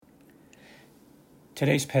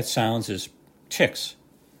Today's pet sounds is ticks.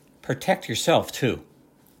 Protect yourself too.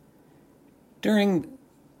 During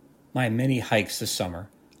my many hikes this summer,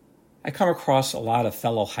 I come across a lot of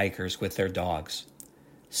fellow hikers with their dogs.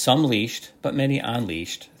 Some leashed, but many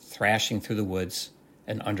unleashed, thrashing through the woods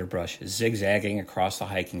and underbrush, zigzagging across the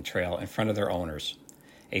hiking trail in front of their owners.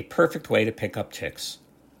 A perfect way to pick up ticks.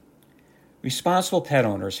 Responsible pet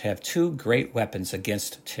owners have two great weapons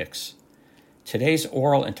against ticks. Today's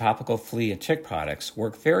oral and topical flea and tick products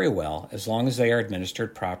work very well as long as they are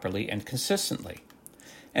administered properly and consistently.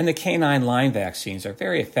 And the canine Lyme vaccines are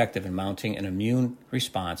very effective in mounting an immune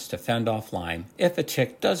response to fend off Lyme if a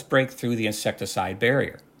tick does break through the insecticide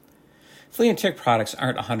barrier. Flea and tick products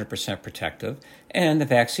aren't 100% protective, and the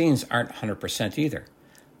vaccines aren't 100% either.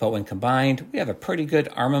 But when combined, we have a pretty good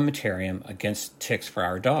armamentarium against ticks for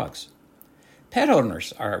our dogs. Pet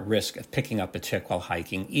owners are at risk of picking up a tick while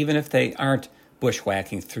hiking, even if they aren't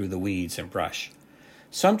bushwhacking through the weeds and brush.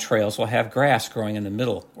 Some trails will have grass growing in the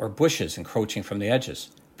middle or bushes encroaching from the edges.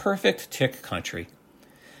 Perfect tick country.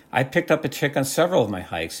 I picked up a tick on several of my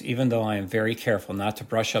hikes, even though I am very careful not to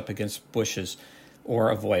brush up against bushes or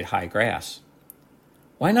avoid high grass.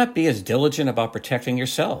 Why not be as diligent about protecting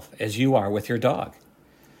yourself as you are with your dog?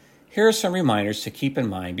 Here are some reminders to keep in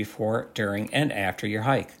mind before, during, and after your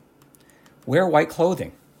hike. Wear white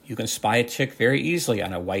clothing. You can spy a tick very easily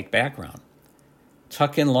on a white background.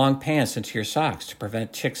 Tuck in long pants into your socks to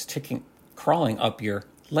prevent ticks crawling up your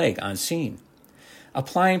leg unseen.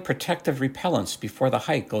 Applying protective repellents before the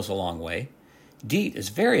hike goes a long way. DEET is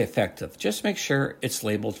very effective. Just make sure it's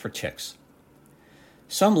labeled for ticks.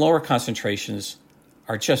 Some lower concentrations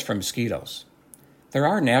are just for mosquitoes. There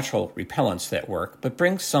are natural repellents that work, but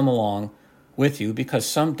bring some along with you because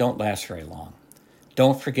some don't last very long.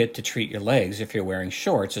 Don't forget to treat your legs if you're wearing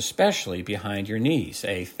shorts, especially behind your knees,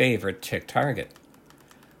 a favorite tick target.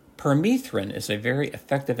 Permethrin is a very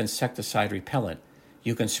effective insecticide repellent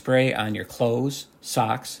you can spray on your clothes,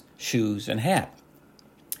 socks, shoes, and hat.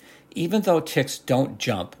 Even though ticks don't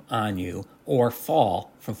jump on you or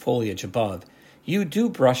fall from foliage above, you do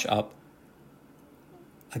brush up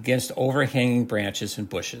against overhanging branches and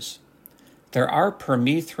bushes. There are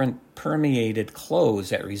permethrin-permeated clothes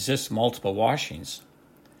that resist multiple washings.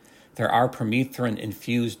 There are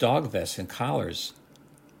permethrin-infused dog vests and collars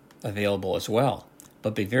available as well,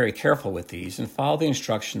 but be very careful with these and follow the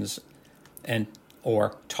instructions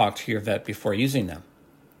or talk to your vet before using them.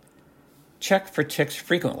 Check for ticks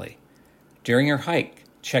frequently. During your hike,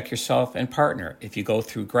 check yourself and partner if you go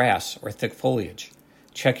through grass or thick foliage.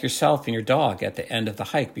 Check yourself and your dog at the end of the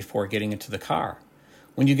hike before getting into the car.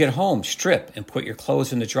 When you get home, strip and put your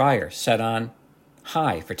clothes in the dryer, set on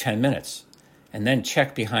high for 10 minutes, and then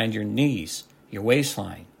check behind your knees, your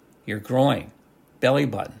waistline, your groin, belly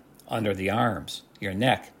button, under the arms, your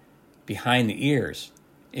neck, behind the ears,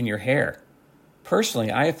 in your hair.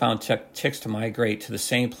 Personally, I have found ticks to migrate to the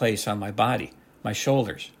same place on my body, my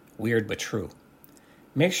shoulders. Weird but true.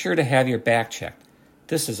 Make sure to have your back checked.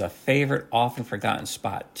 This is a favorite, often forgotten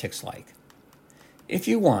spot ticks like. If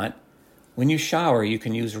you want, when you shower, you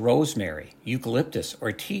can use rosemary, eucalyptus,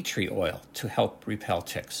 or tea tree oil to help repel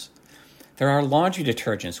ticks. There are laundry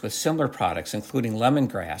detergents with similar products, including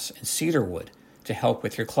lemongrass and cedarwood, to help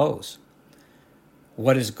with your clothes.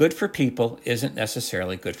 What is good for people isn't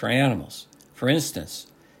necessarily good for animals. For instance,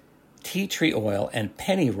 tea tree oil and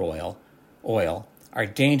pennyroyal oil are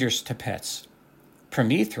dangerous to pets.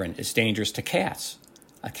 Permethrin is dangerous to cats.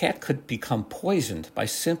 A cat could become poisoned by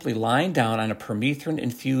simply lying down on a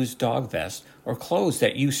permethrin-infused dog vest or clothes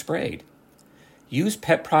that you sprayed. Use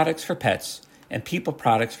pet products for pets and people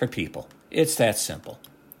products for people. It's that simple.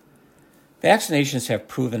 Vaccinations have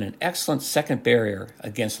proven an excellent second barrier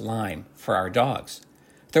against Lyme for our dogs.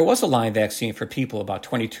 There was a Lyme vaccine for people about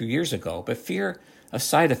 22 years ago, but fear of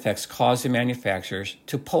side effects caused the manufacturers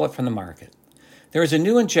to pull it from the market. There is a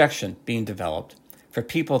new injection being developed for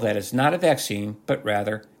people that is not a vaccine, but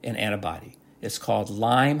rather an antibody. It's called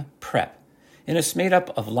Lyme Prep, and it's made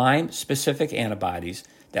up of Lyme-specific antibodies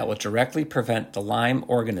that will directly prevent the Lyme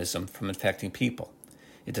organism from infecting people.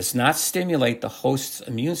 It does not stimulate the host's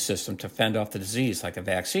immune system to fend off the disease like a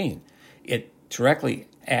vaccine. It directly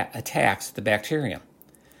attacks the bacterium.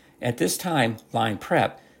 At this time, Lyme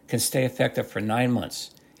Prep can stay effective for 9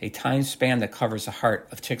 months, a time span that covers the heart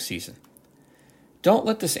of tick season. Don't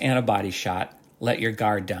let this antibody shot let your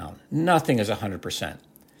guard down. Nothing is 100%.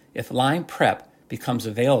 If Lyme Prep becomes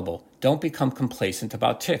available, don't become complacent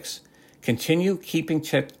about ticks. Continue keeping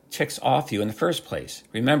ticks off you in the first place.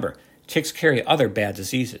 Remember, ticks carry other bad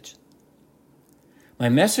diseases. My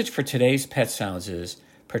message for today's Pet Sounds is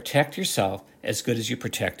protect yourself as good as you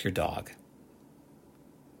protect your dog.